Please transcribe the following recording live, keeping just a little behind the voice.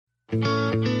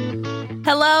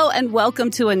Hello and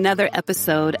welcome to another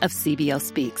episode of CBO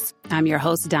Speaks. I'm your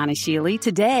host, Donna Shealy.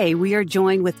 Today, we are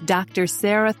joined with Dr.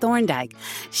 Sarah Thorndike.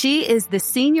 She is the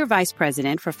Senior Vice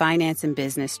President for Finance and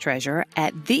Business Treasurer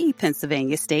at the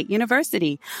Pennsylvania State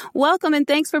University. Welcome and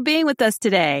thanks for being with us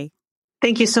today.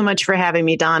 Thank you so much for having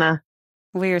me, Donna.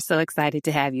 We're so excited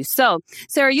to have you. So,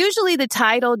 Sarah, usually the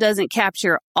title doesn't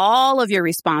capture all of your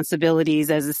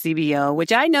responsibilities as a CBO,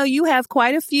 which I know you have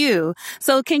quite a few.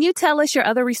 So can you tell us your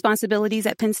other responsibilities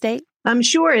at Penn State? I'm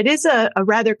sure it is a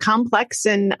rather complex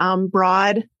and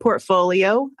broad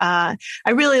portfolio. I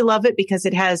really love it because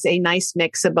it has a nice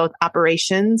mix of both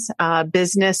operations,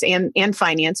 business, and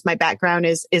finance. My background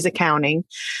is accounting.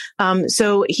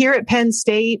 So here at Penn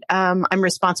State, I'm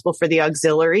responsible for the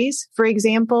auxiliaries, for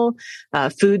example,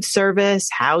 food service,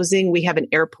 housing. We have an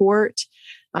airport.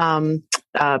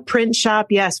 Print shop.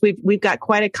 Yes, we've got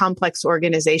quite a complex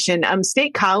organization.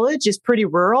 State College is pretty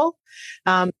rural.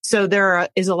 So there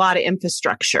is a lot of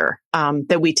infrastructure,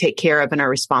 that we take care of and are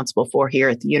responsible for here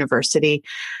at the university.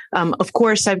 Of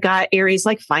course, I've got areas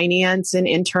like finance and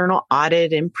internal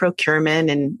audit and procurement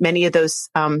and many of those,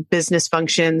 business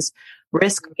functions,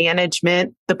 risk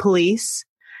management, the police,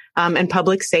 and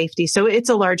public safety. So it's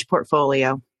a large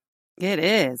portfolio. It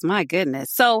is. My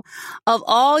goodness. So of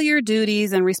all your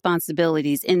duties and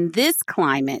responsibilities in this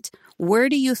climate, where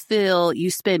do you feel you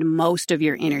spend most of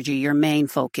your energy, your main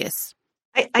focus?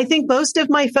 I think most of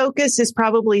my focus is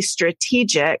probably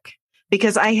strategic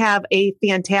because I have a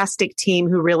fantastic team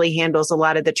who really handles a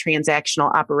lot of the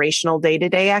transactional, operational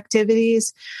day-to-day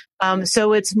activities.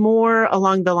 So it's more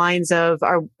along the lines of,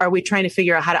 are we trying to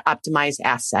figure out how to optimize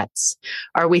assets?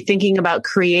 Are we thinking about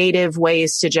creative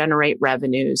ways to generate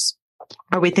revenues?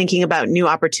 Are we thinking about new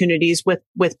opportunities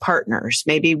with partners,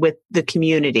 maybe with the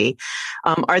community?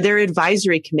 Are there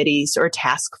advisory committees or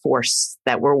task force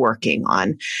that we're working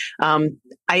on?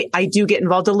 I do get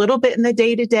involved a little bit in the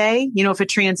day to day, if a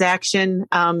transaction,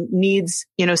 needs,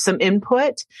 some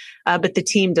input, but the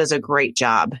team does a great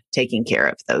job taking care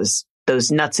of those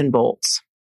nuts and bolts.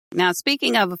 Now,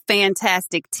 speaking of a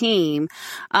fantastic team,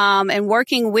 and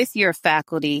working with your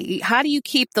faculty, how do you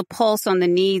keep the pulse on the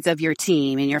needs of your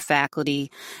team and your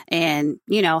faculty? And,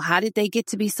 how did they get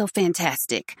to be so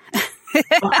fantastic?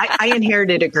 Well, I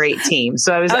inherited a great team,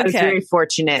 so I was very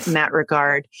fortunate in that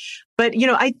regard. But,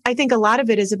 I think a lot of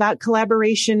it is about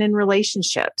collaboration and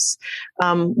relationships.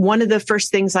 One of the first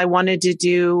things I wanted to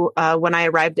do when I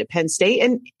arrived at Penn State,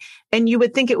 and you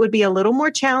would think it would be a little more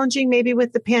challenging maybe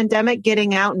with the pandemic,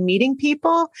 getting out and meeting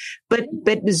people, but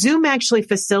Zoom actually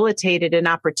facilitated an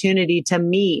opportunity to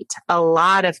meet a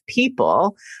lot of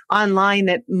people online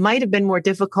that might have been more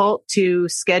difficult to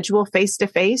schedule face to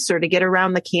face or to get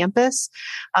around the campus.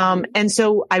 And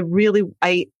so we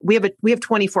have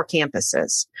 24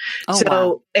 campuses. Oh,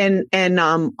 so,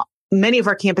 wow. Many of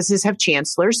our campuses have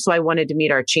chancellors. So I wanted to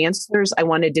meet our chancellors. I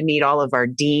wanted to meet all of our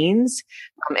deans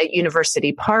at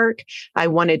University Park. I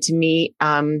wanted to meet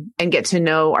and get to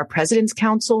know our President's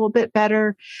Council a bit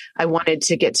better. I wanted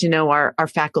to get to know our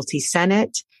faculty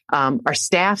senate, our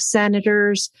staff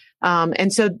senators. And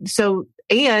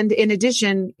in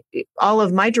addition, all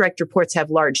of my direct reports have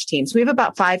large teams. We have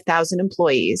about 5,000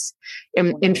 employees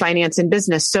in finance and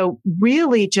business. So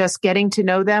really just getting to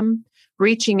know them,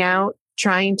 reaching out,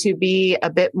 trying to be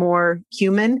a bit more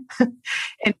human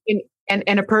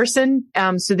and a person,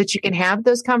 so that you can have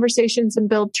those conversations and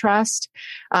build trust,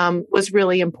 was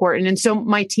really important. And so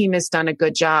my team has done a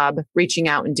good job reaching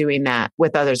out and doing that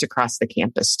with others across the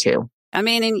campus too. I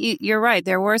mean, and you're right.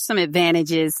 There were some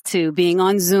advantages to being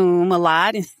on Zoom a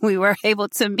lot. And we were able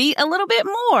to meet a little bit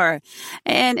more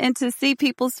and to see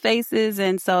people's faces.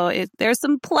 And so there's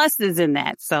some pluses in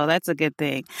that. So that's a good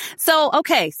thing. So,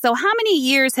 okay. So how many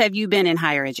years have you been in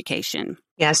higher education?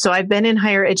 Yeah. So I've been in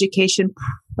higher education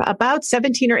about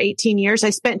 17 or 18 years.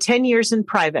 I spent 10 years in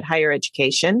private higher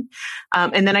education.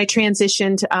 And then I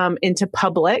transitioned into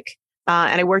public.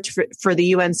 And I worked for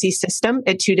the UNC system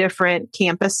at two different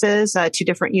campuses, two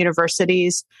different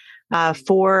universities,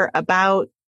 for about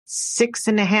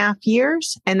 6.5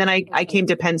 years. And then I came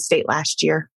to Penn State last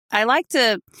year. I like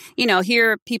to,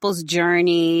 hear people's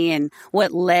journey and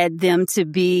what led them to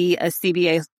be a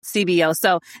CBO.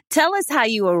 So tell us how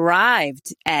you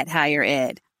arrived at higher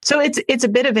ed. So it's a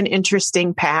bit of an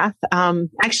interesting path.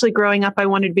 Actually, growing up, I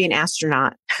wanted to be an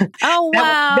astronaut. Oh,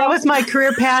 wow. That was my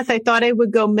career path. I thought I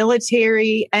would go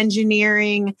military,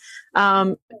 engineering.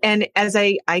 And as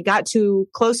I got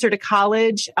closer to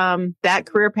college, that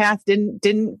career path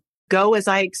didn't go as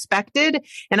I expected.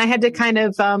 And I had to kind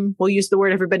of, we'll use the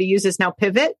word everybody uses now,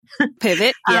 pivot.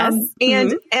 Pivot, yes.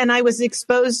 And I was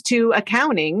exposed to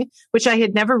accounting, which I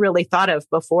had never really thought of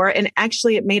before. And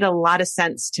actually it made a lot of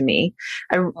sense to me.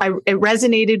 It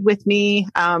resonated with me.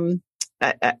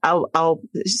 I'll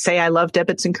say I love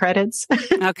debits and credits.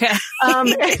 Okay.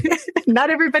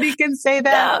 Not everybody can say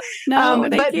that. No,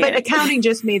 but accounting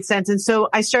just made sense. And so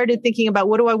I started thinking about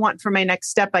what do I want for my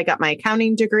next step? I got my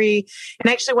accounting degree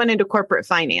and actually went into corporate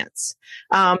finance.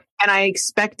 And I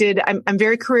expected, I'm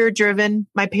very career driven.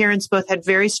 My parents both had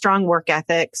very strong work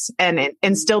ethics and it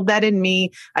instilled that in me.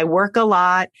 I work a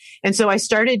lot. And so I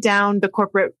started down the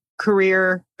corporate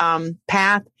career,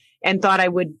 path and thought I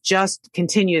would just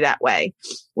continue that way.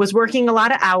 Was working a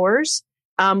lot of hours,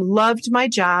 loved my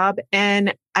job.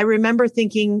 And I remember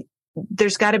thinking,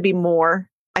 there's got to be more.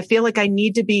 I feel like I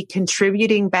need to be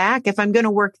contributing back. If I'm going to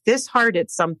work this hard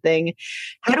at something,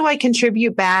 how do I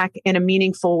contribute back in a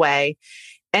meaningful way?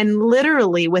 And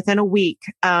literally within a week,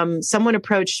 someone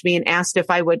approached me and asked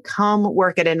if I would come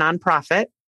work at a nonprofit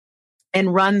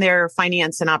and run their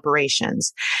finance and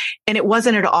operations. And it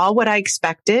wasn't at all what I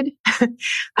expected.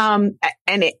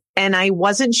 And I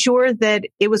wasn't sure that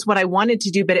it was what I wanted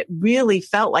to do, but it really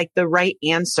felt like the right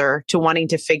answer to wanting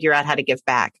to figure out how to give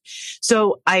back.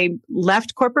 So I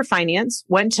left corporate finance,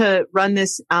 went to run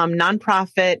this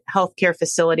nonprofit healthcare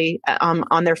facility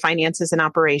on their finances and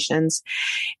operations.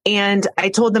 And I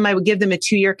told them I would give them a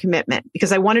 2-year commitment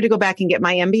because I wanted to go back and get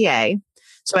my MBA.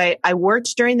 So I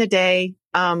worked during the day,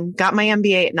 got my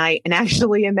MBA at night, and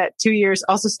actually in that 2 years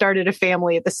also started a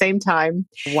family at the same time.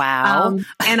 Wow.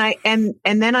 And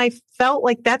then I felt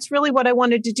like that's really what I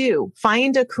wanted to do.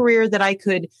 Find a career that I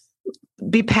could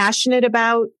be passionate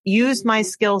about, use my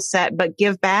skill set, but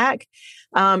give back.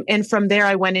 And from there,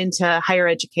 I went into higher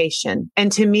education.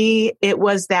 And to me, it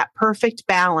was that perfect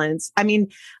balance. I mean,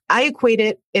 I equate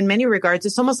it in many regards.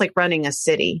 It's almost like running a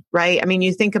city, right? I mean,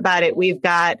 you think about it, we've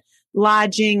got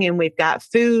lodging and we've got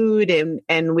food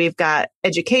and we've got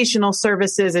educational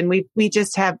services and we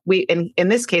just have, in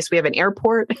this case, we have an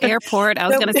airport. I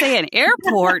was going to say an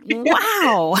airport.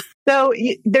 Wow. So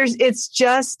it's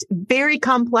just very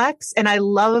complex and I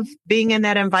love being in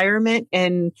that environment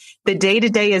and the day to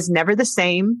day is never the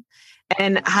same.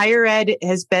 And higher ed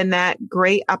has been that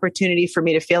great opportunity for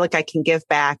me to feel like I can give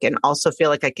back and also feel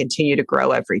like I continue to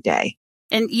grow every day.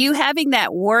 And you having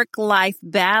that work-life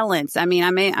balance.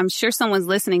 I'm sure someone's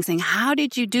listening saying, how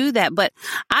did you do that? But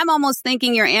I'm almost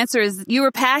thinking your answer is you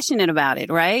were passionate about it,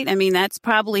 right? I mean, that's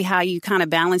probably how you kind of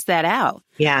balance that out.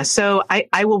 Yeah. So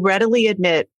I will readily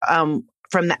admit,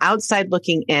 from the outside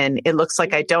looking in, it looks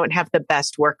like I don't have the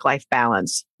best work-life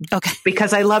balance. Okay.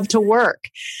 Because I love to work.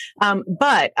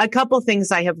 But a couple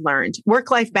things I have learned.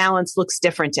 Work-life balance looks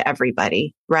different to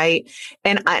everybody, right?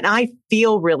 And I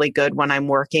feel really good when I'm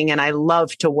working and I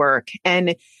love to work.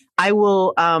 And I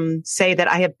will say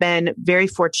that I have been very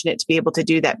fortunate to be able to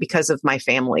do that because of my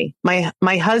family.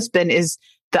 My husband is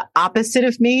the opposite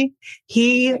of me.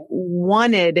 He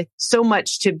wanted so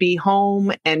much to be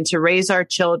home and to raise our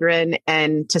children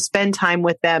and to spend time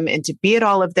with them and to be at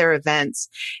all of their events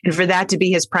and for that to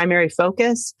be his primary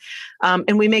focus.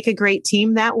 And we make a great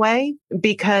team that way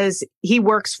because he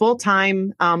works full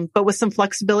time, but with some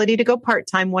flexibility to go part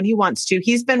time when he wants to.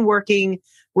 He's been working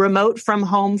remote from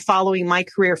home following my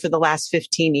career for the last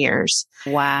 15 years.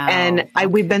 Wow. And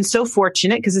we've been so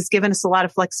fortunate because it's given us a lot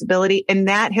of flexibility and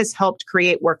that has helped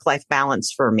create work-life balance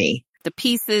for me. The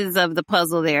pieces of the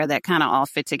puzzle there that kind of all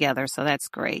fit together. So that's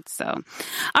great. So,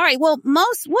 all right. Well,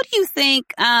 what do you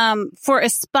think, for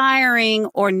aspiring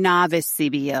or novice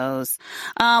CBOs,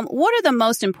 what are the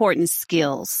most important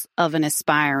skills of an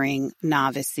aspiring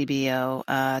novice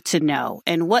CBO, to know?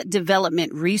 And what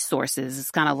development resources,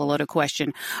 it's kind of a loaded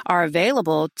question, are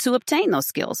available to obtain those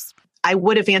skills? I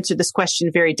would have answered this question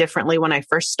very differently when I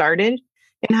first started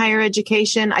in higher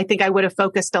education. I think I would have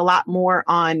focused a lot more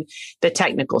on the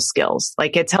technical skills.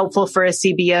 Like it's helpful for a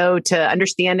CBO to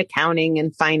understand accounting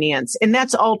and finance. And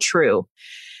that's all true.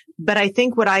 But I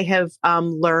think what I have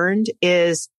learned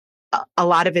is a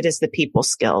lot of it is the people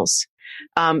skills.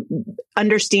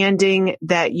 Understanding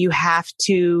that you have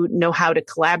to know how to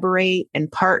collaborate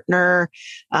and partner,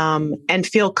 and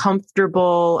feel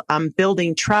comfortable,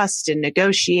 building trust and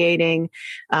negotiating,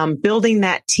 building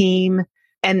that team.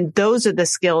 And those are the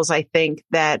skills I think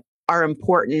that are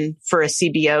important for a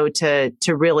CBO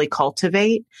to really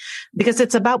cultivate because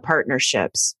it's about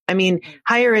partnerships. I mean,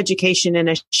 higher education in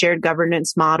a shared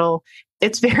governance model,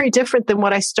 it's very different than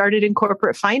what I started in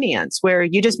corporate finance, where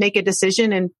you just make a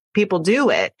decision and people do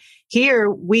it. Here,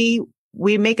 we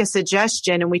we make a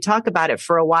suggestion and we talk about it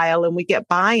for a while and we get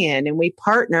buy-in and we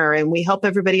partner and we help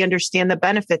everybody understand the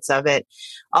benefits of it.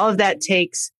 All of that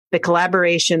takes the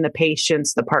collaboration, the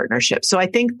patience, the partnership. So I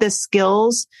think the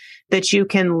skills that you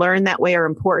can learn that way are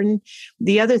important.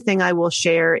 The other thing I will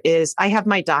share is I have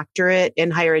my doctorate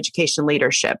in higher education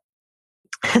leadership.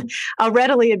 I'll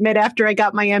readily admit after I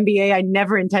got my MBA, I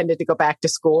never intended to go back to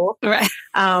school. Right.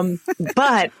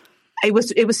 But it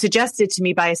was suggested to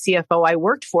me by a CFO I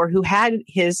worked for who had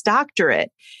his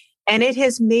doctorate. And it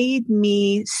has made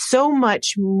me so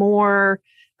much more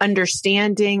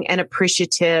understanding and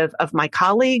appreciative of my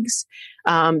colleagues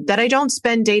that I don't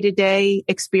spend day-to-day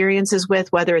experiences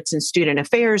with, whether it's in student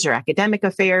affairs or academic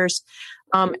affairs.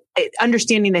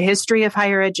 Understanding the history of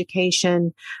higher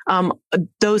education,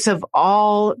 those have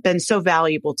all been so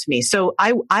valuable to me. So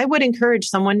I would encourage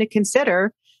someone to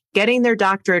consider getting their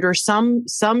doctorate or some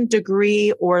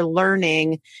degree or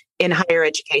learning in higher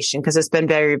education, because it's been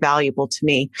very valuable to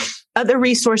me. Other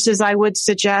resources I would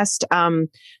suggest,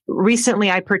 recently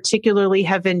I particularly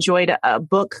have enjoyed a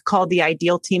book called The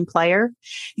Ideal Team Player.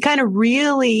 It kind of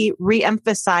really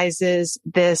reemphasizes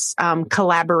this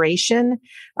collaboration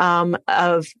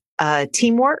of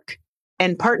teamwork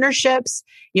and partnerships.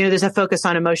 You know, there's a focus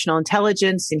on emotional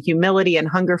intelligence and humility and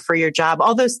hunger for your job,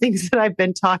 all those things that I've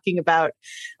been talking about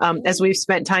as we've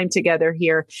spent time together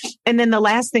here. And then the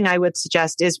last thing I would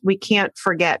suggest is we can't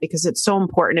forget, because it's so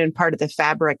important and part of the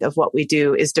fabric of what we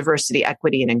do, is diversity,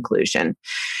 equity, and inclusion.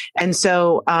 And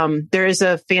so there is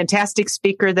a fantastic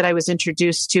speaker that I was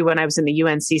introduced to when I was in the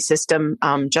UNC system,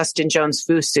 Justin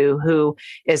Jones-Fusu, who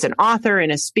is an author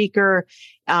and a speaker.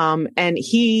 And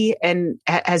he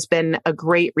has been a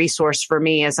great resource for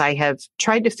me as I have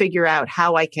tried to figure out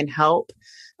how I can help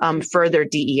further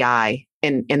DEI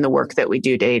in the work that we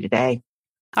do day to day.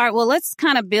 All right. Well, let's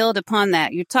kind of build upon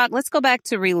that. Let's go back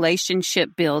to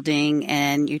relationship building,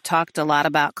 and you talked a lot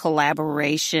about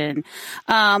collaboration.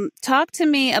 Talk to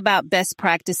me about best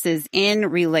practices in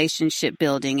relationship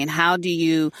building, and how do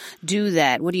you do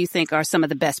that? What do you think are some of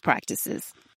the best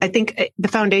practices? I think the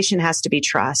foundation has to be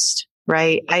trust.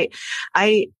 Right.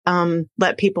 I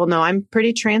let people know I'm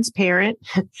pretty transparent,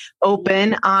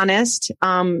 open, honest.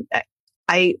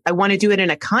 I want to do it in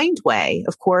a kind way,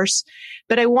 of course,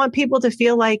 but I want people to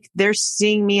feel like they're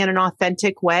seeing me in an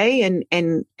authentic way,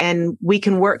 and we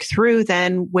can work through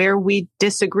then where we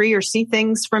disagree or see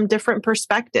things from different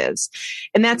perspectives.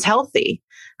 And that's healthy.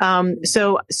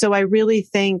 So I really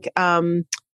think,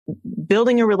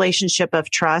 building a relationship of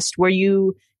trust where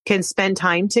you can spend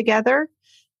time together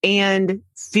and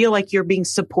feel like you're being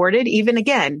supported. Even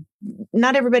again,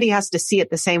 not everybody has to see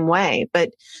it the same way, but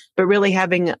really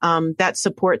having that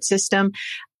support system.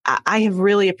 I have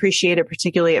really appreciated,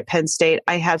 particularly at Penn State.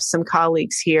 I have some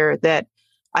colleagues here that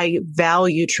I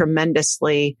value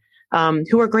tremendously,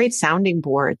 who are great sounding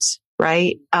boards,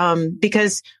 right?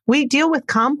 Because we deal with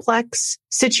complex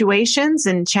situations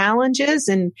and challenges,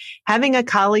 and having a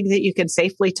colleague that you can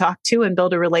safely talk to and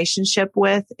build a relationship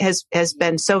with has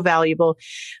been so valuable.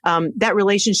 That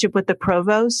relationship with the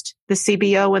provost, the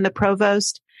CBO and the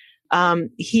provost,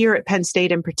 here at Penn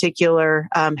State in particular,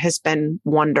 has been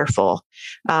wonderful.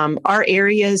 Our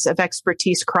areas of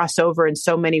expertise cross over in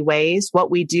so many ways.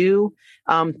 What we do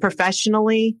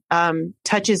professionally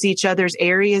touches each other's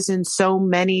areas in so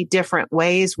many different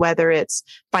ways, whether it's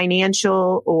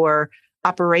financial or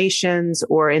operations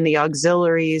or in the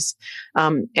auxiliaries,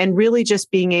 and really just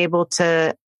being able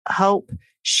to help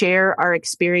share our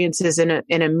experiences in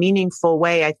a meaningful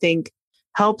way, I think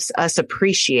helps us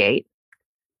appreciate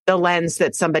the lens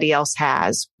that somebody else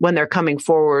has when they're coming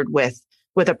forward with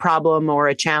a problem or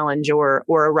a challenge or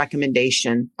a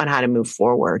recommendation on how to move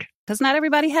forward. Because not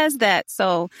everybody has that.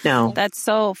 So no, that's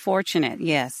so fortunate.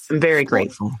 Yes. I'm very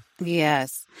grateful.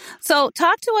 Yes. So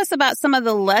talk to us about some of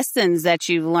the lessons that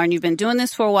you've learned. You've been doing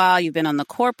this for a while. You've been on the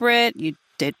corporate, you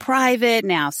did private,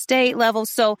 now state level.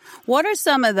 So what are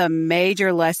some of the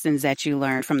major lessons that you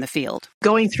learned from the field?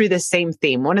 Going through the same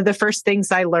theme. One of the first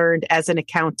things I learned as an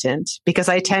accountant, because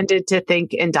I tended to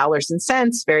think in dollars and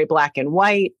cents, very black and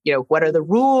white, what are the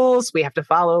rules? We have to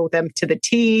follow them to the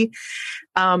T.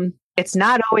 It's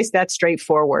not always that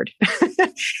straightforward.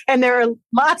 And there are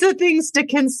lots of things to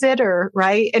consider,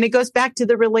 right? And it goes back to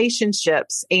the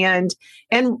relationships and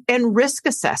risk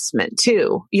assessment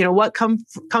too. What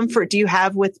comfort do you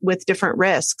have with different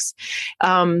risks?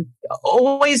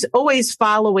 Always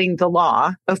following the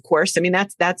law, of course. I mean,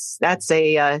 that's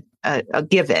a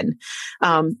given.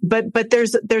 But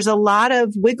there's a lot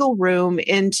of wiggle room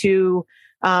into,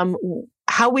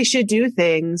 how we should do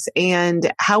things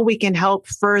and how we can help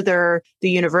further the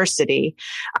university.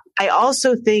 I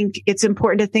also think it's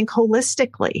important to think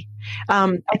holistically.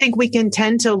 I think we can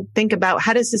tend to think about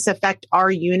how does this affect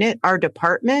our unit, our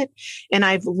department? And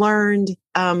I've learned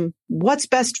what's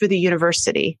best for the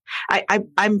university.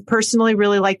 I'm personally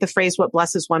really like the phrase, what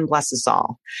blesses one blesses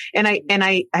all. And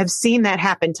I have seen that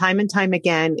happen time and time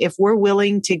again. If we're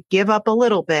willing to give up a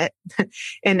little bit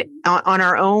and on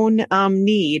our own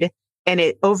need, and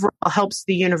it overall helps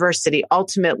the university,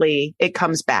 ultimately it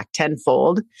comes back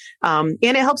tenfold. And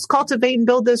it helps cultivate and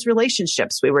build those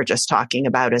relationships we were just talking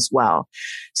about as well.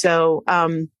 So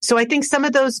I think some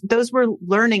of those were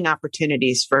learning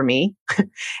opportunities for me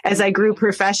as I grew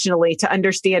professionally to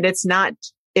understand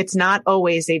it's not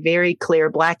always a very clear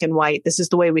black and white. This is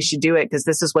the way we should do it because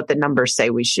this is what the numbers say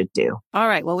we should do. All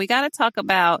right. Well, we got to talk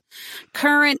about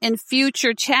current and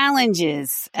future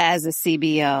challenges as a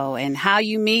CBO and how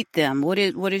you meet them. What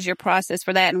is your process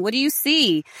for that? And what do you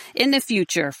see in the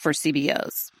future for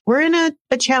CBOs? We're in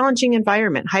a challenging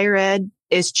environment. Higher ed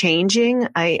is changing.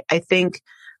 I think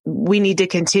we need to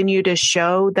continue to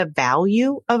show the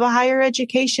value of a higher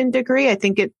education degree. I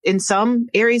think in some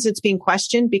areas it's being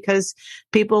questioned because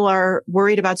people are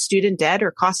worried about student debt or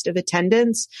cost of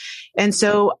attendance. And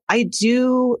so I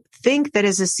do think that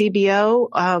as a CBO,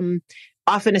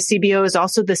 often a CBO is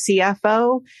also the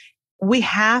CFO. We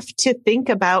have to think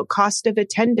about cost of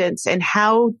attendance and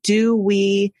how do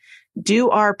we do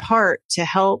our part to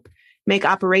help make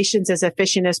operations as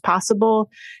efficient as possible,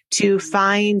 to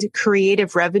find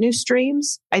creative revenue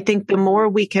streams. I think the more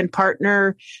we can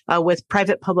partner with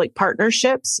private-public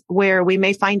partnerships, where we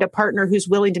may find a partner who's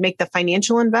willing to make the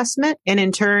financial investment, and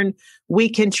in turn, we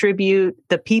contribute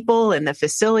the people and the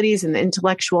facilities and the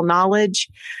intellectual knowledge.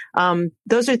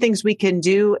 Those are things we can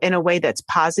do in a way that's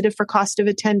positive for cost of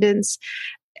attendance.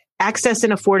 Access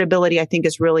and affordability, I think,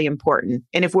 is really important.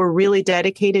 And if we're really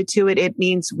dedicated to it, it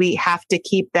means we have to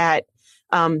keep that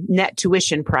net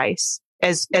tuition price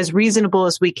as reasonable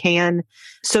as we can.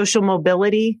 Social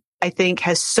mobility, I think,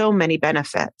 has so many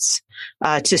benefits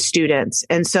to students.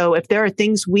 And so if there are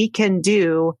things we can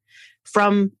do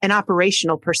from an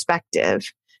operational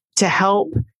perspective to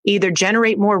help either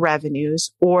generate more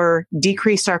revenues or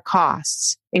decrease our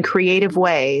costs in creative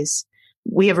ways,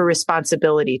 we have a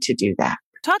responsibility to do that.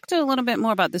 Talk to a little bit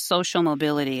more about the social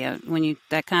mobility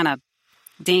that kind of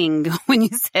dinged when you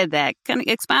said that. Kind of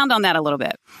expound on that a little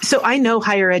bit. So I know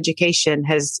higher education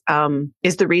is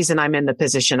the reason I'm in the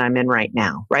position I'm in right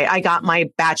now, right? I got my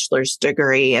bachelor's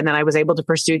degree and then I was able to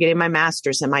pursue getting my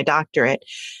master's and my doctorate.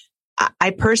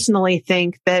 I personally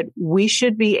think that we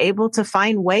should be able to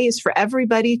find ways for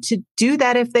everybody to do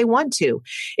that if they want to.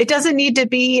 It doesn't need to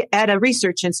be at a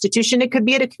research institution. It could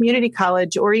be at a community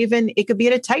college, or even it could be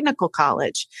at a technical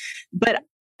college. But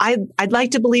I'd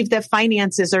like to believe that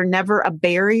finances are never a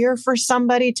barrier for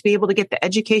somebody to be able to get the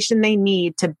education they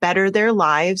need to better their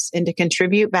lives and to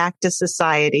contribute back to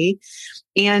society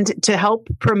and to help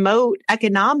promote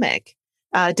economic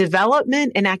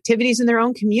development and activities in their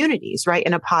own communities, right,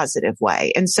 in a positive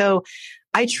way. And so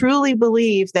I truly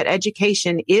believe that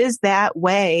education is that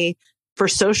way for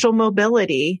social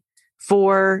mobility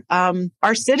for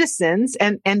our citizens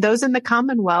and those in the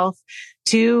Commonwealth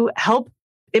to help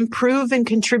improve and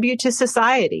contribute to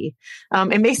society.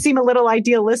 It may seem a little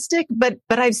idealistic, but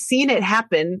I've seen it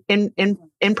happen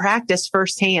in practice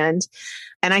firsthand.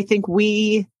 And I think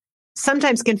we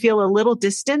sometimes can feel a little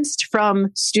distanced from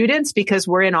students because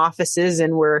we're in offices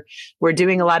and we're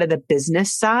doing a lot of the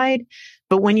business side.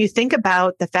 But when you think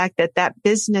about the fact that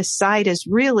business side is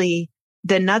really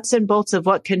the nuts and bolts of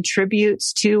what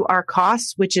contributes to our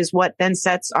costs, which is what then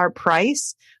sets our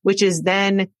price, which is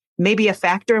then maybe a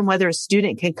factor in whether a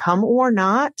student can come or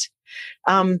not,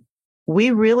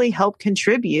 we really help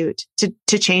contribute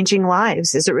to changing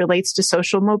lives as it relates to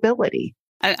social mobility.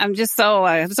 I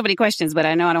have so many questions, but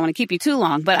I know I don't want to keep you too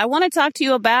long. But I want to talk to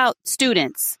you about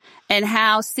students and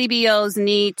how CBOs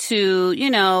need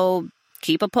to,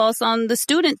 keep a pulse on the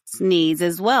students' needs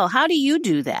as well. How do you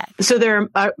do that? So there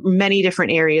are many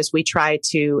different areas we try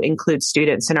to include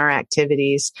students in our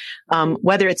activities,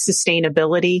 whether it's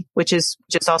sustainability, which is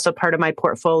just also part of my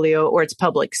portfolio, or it's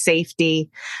public safety.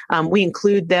 We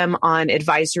include them on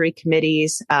advisory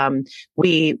committees.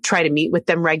 We try to meet with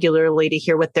them regularly to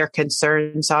hear what their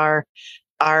concerns are.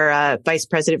 Our vice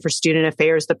president for student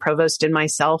affairs, the provost, and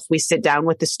myself, we sit down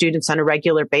with the students on a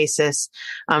regular basis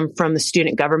from the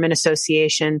Student Government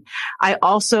Association. I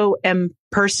also am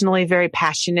personally very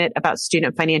passionate about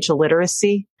student financial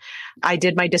literacy. I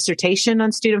did my dissertation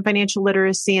on student financial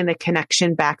literacy and the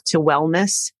connection back to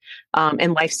wellness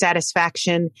and life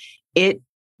satisfaction. It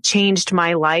changed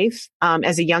my life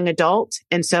as a young adult.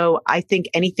 And so I think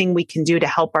anything we can do to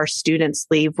help our students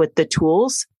leave with the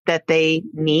tools that they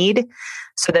need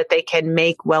so that they can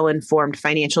make well-informed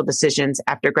financial decisions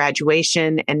after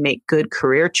graduation and make good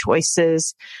career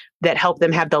choices that help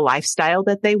them have the lifestyle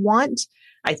that they want,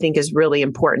 I think is really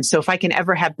important. So if I can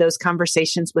ever have those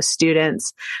conversations with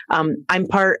students, I'm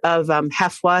part of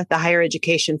HEFWA, the Higher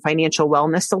Education Financial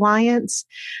Wellness Alliance.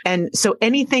 And so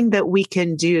anything that we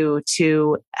can do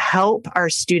to help our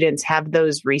students have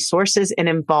those resources and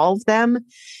involve them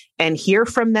and hear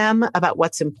from them about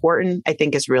what's important, I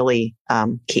think is really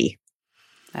key.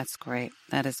 That's great.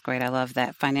 That is great. I love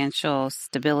that. Financial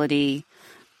stability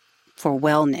for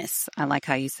wellness. I like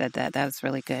how you said that. That was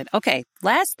really good. Okay.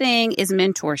 Last thing is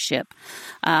mentorship.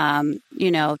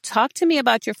 Talk to me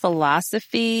about your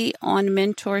philosophy on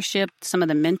mentorship, some of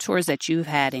the mentors that you've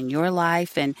had in your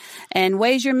life and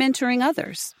ways you're mentoring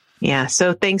others. Yeah.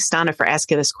 So thanks, Donna, for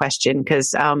asking this question,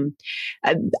 because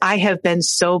I have been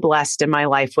so blessed in my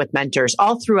life with mentors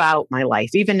all throughout my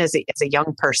life, even as a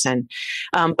young person.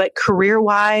 But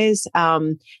career-wise,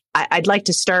 I'd like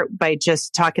to start by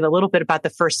just talking a little bit about the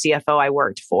first CFO I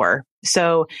worked for.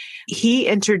 So he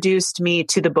introduced me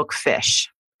to the book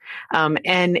Fish.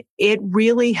 And it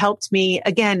really helped me,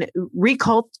 again,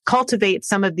 cultivate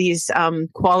some of these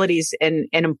qualities and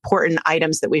important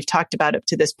items that we've talked about up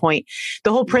to this point.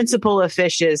 The whole principle of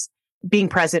Fish is being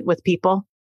present with people.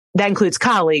 That includes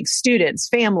colleagues, students,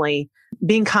 family,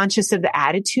 being conscious of the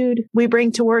attitude we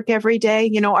bring to work every day.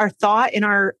 You know, our thought and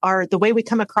our the way we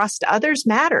come across to others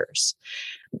matters.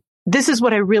 This is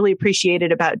what I really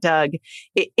appreciated about Doug.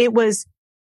 It was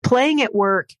playing at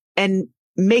work and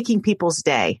making people's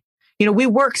day. You know, we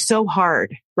work so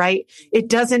hard, right? It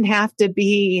doesn't have to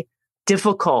be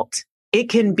difficult. It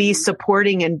can be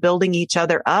supporting and building each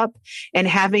other up and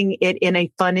having it in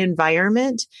a fun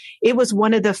environment. It was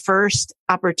one of the first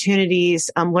opportunities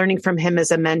learning from him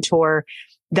as a mentor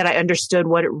that I understood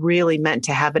what it really meant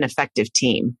to have an effective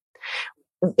team.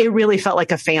 It really felt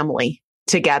like a family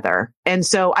together. And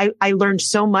so I learned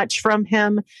so much from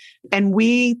him. And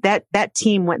that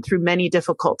team went through many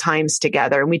difficult times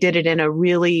together, and we did it in a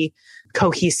really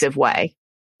cohesive way.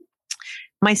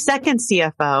 My second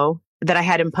CFO that I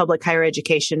had in public higher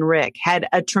education, Rick, had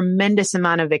a tremendous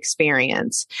amount of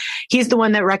experience. He's the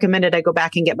one that recommended I go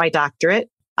back and get my doctorate.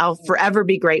 I'll forever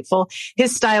be grateful.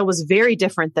 His style was very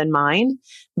different than mine,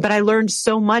 but I learned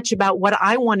so much about what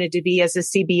I wanted to be as a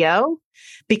CBO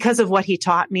because of what he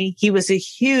taught me. He was a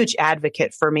huge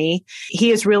advocate for me.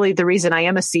 He is really the reason I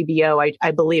am a CBO,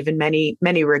 I believe, in many,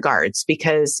 many regards,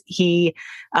 because he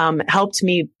helped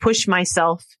me push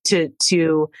myself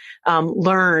to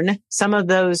learn some of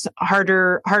those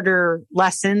harder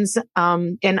lessons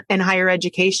in higher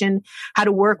education, how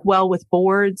to work well with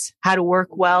boards, how to work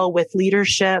well with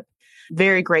leadership.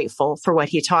 Very grateful for what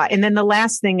he taught. And then the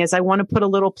last thing is I want to put a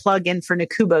little plug in for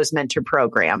NACUBO's mentor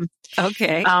program.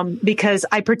 Okay. Because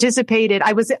I participated,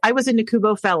 I was a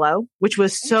NACUBO fellow, which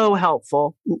was so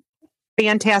helpful.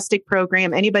 Fantastic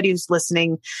program. Anybody who's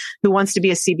listening who wants to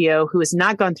be a CBO who has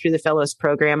not gone through the fellows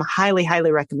program, highly,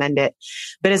 highly recommend it.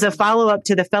 But as a follow-up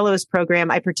to the fellows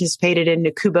program, I participated in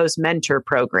NACUBO's mentor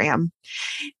program.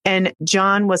 And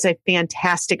John was a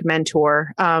fantastic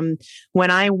mentor. When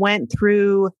I went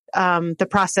through the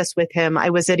process with him, I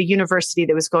was at a university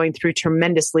that was going through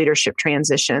tremendous leadership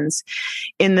transitions.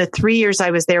 In the 3 years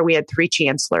I was there, we had 3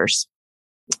 chancellors.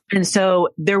 And so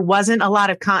there wasn't a lot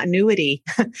of continuity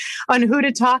on who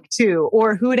to talk to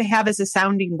or who to have as a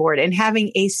sounding board, and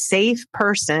having a safe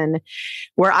person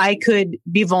where I could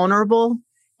be vulnerable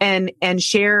and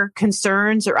share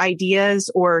concerns or ideas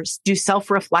or do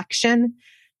self-reflection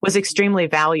was extremely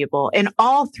valuable. And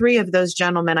all 3 of those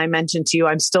gentlemen I mentioned to you,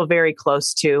 I'm still very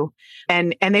close to.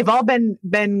 And they've all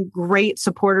been great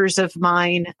supporters of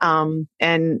mine.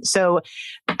 And so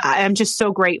I'm just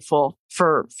so grateful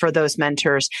for those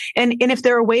mentors. And if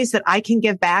there are ways that I can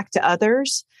give back to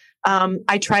others,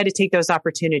 I try to take those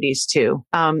opportunities too.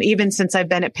 Even since I've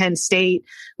been at Penn State,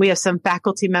 we have some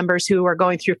faculty members who are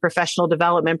going through professional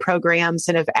development programs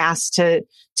and have asked to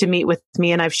meet with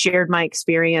me, and I've shared my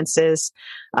experiences.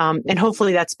 And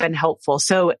hopefully that's been helpful.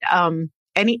 So,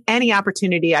 any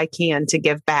opportunity I can to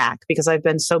give back, because I've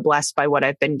been so blessed by what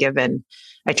I've been given,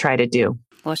 I try to do.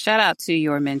 Well, shout out to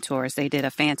your mentors. They did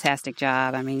a fantastic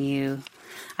job. I mean,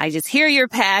 I just hear your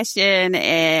passion,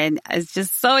 and it's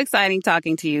just so exciting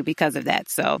talking to you because of that.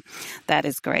 So that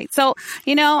is great. So,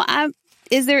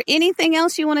 is there anything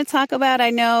else you want to talk about? I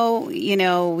know,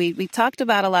 we talked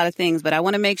about a lot of things, but I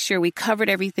want to make sure we covered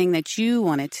everything that you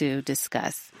wanted to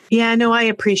discuss. Yeah, no, I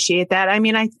appreciate that. I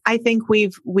mean, I think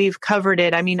we've covered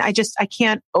it. I mean, I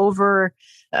can't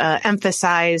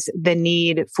emphasize the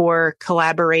need for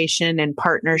collaboration and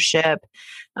partnership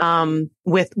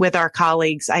with our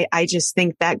colleagues. I just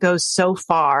think that goes so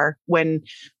far when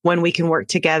we can work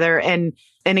together.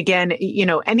 And again,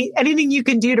 anything you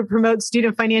can do to promote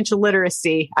student financial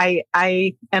literacy,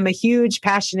 I am a huge,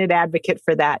 passionate advocate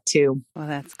for that too. Well,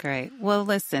 that's great. Well,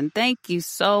 listen, thank you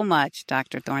so much,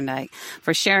 Dr. Thorndike,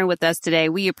 for sharing with us today.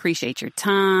 We appreciate your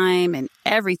time and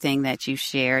everything that you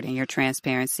shared and your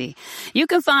transparency. You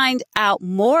can find out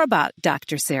more about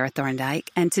Dr. Sarah Thorndike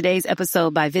and today's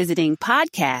episode by visiting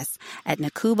podcasts at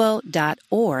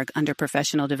nacubo.org under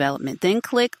professional development. Then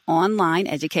click online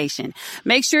education.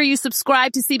 Make sure you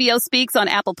subscribe to CBO Speaks on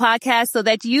Apple Podcasts so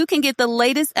that you can get the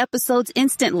latest episodes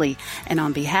instantly. And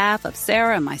on behalf of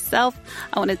Sarah and myself,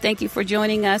 I want to thank you for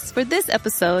joining us for this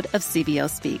episode of CBO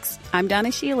Speaks. I'm Donna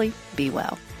Shealy. Be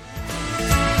well.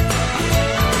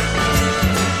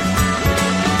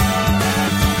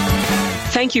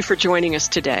 Thank you for joining us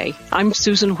today. I'm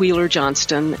Susan Wheeler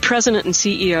Johnston, President and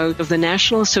CEO of the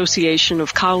National Association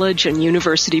of College and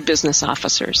University Business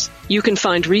Officers. You can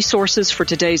find resources for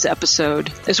today's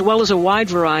episode, as well as a wide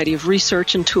variety of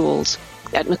research and tools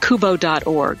at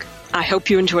nacubo.org. I hope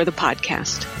you enjoy the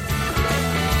podcast.